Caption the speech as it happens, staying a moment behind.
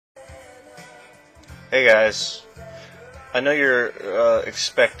Hey guys, I know you're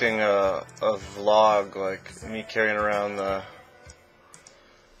expecting a vlog like me carrying around the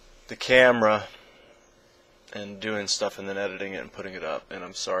camera and doing stuff and then editing it and putting it up, and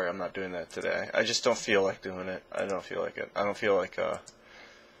I'm sorry I'm not doing that today. I just don't feel like doing it. I don't feel like it. I don't feel like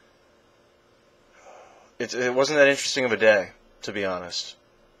it wasn't that interesting of a day, to be honest.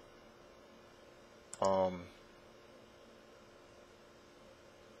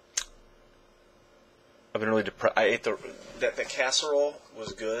 I've been really depressed. I ate that casserole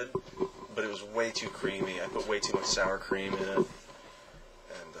was good, but it was way too creamy. I put way too much sour cream in it, and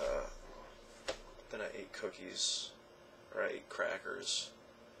then I ate cookies, or I ate crackers.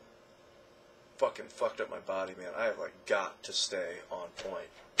 Fucking fucked up my body, man. I have got to stay on point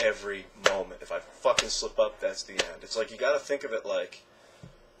every moment. If I fucking slip up, that's the end. It's like you got to think of it like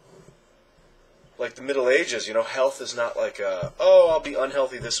the Middle Ages, health is not like I'll be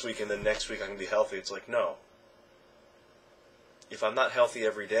unhealthy this week and then next week I can be healthy. It's like, no. If I'm not healthy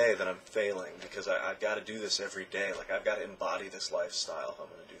every day, then I'm failing because I've got to do this every day. I've got to embody this lifestyle if I'm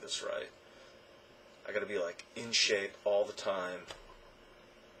going to do this right. I got to be in shape all the time.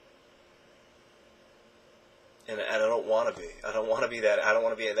 And I don't want to be. I don't want to be that. I don't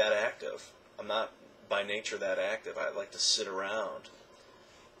want to be that active. I'm not by nature that active. I like to sit around,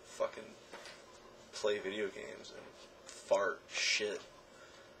 fucking play video games and fart shit.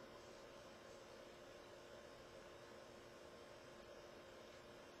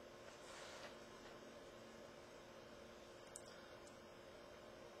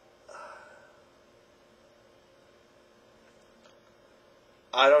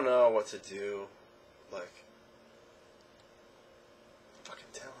 I don't know what to do. Fucking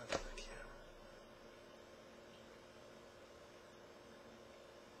telling on the camera.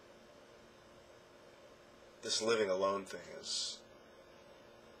 This living alone thing is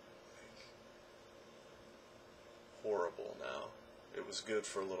horrible now. It was good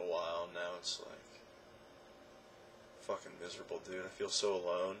for a little while, now it's fucking miserable, dude. I feel so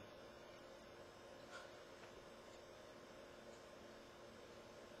alone.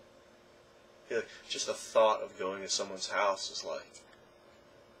 Just the thought of going to someone's house is like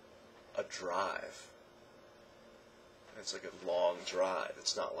a drive. It's like a long drive.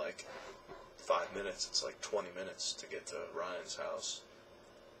 It's not 5 minutes. It's 20 minutes to get to Ryan's house.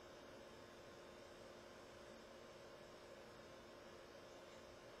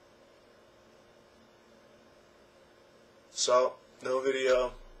 So, no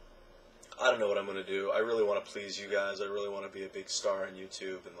video. I don't know what I'm going to do. I really want to please you guys. I really want to be a big star on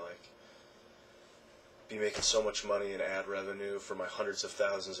YouTube and be making so much money in ad revenue for my hundreds of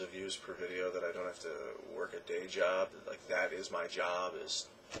thousands of views per video that I don't have to work a day job. That is my job, is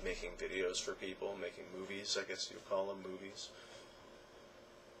making videos for people, making movies, I guess you'd call them movies.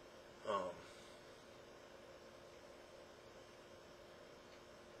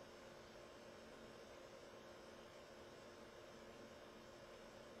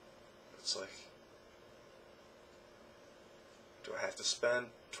 It's do I have to spend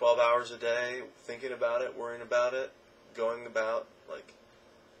 12 hours a day thinking about it, worrying about it, going about,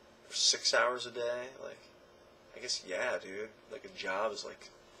 for 6 hours a day? I guess, yeah, dude. A job is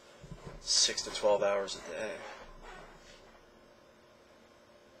 6 to 12 hours a day.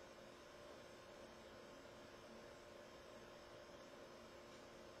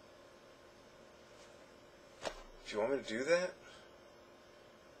 Do you want me to do that?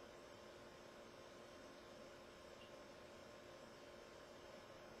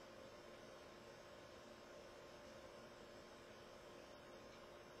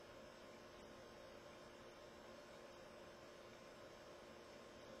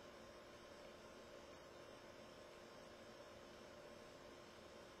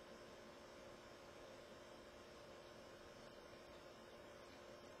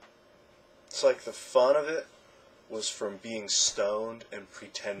 It's the fun of it was from being stoned and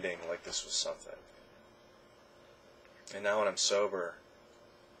pretending like this was something. And now when I'm sober,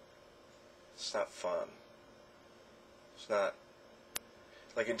 it's not fun. It's not,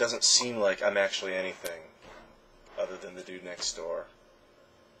 it doesn't seem like I'm actually anything other than the dude next door.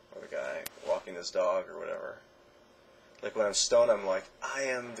 Or the guy walking his dog or whatever. When I'm stoned, I'm I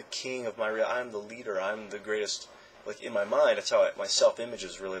am the king of I'm the leader, I'm the greatest. In my mind, that's how my self-image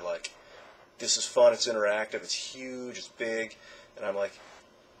is really this is fun, it's interactive, it's huge, it's big, and I'm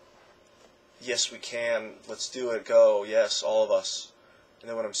yes we can, let's do it, go, yes, all of us. And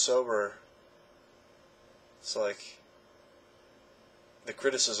then when I'm sober, it's the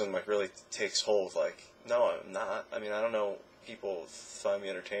criticism really takes hold, no, I'm not. I mean, I don't know, people find me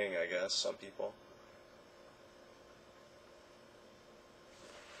entertaining, I guess, some people.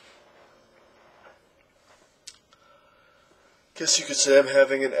 Guess you could say I'm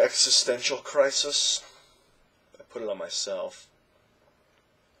having an existential crisis. I put it on myself.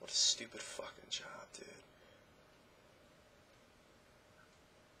 What a stupid fucking job, dude.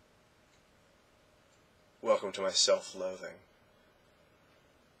 Welcome to my self-loathing.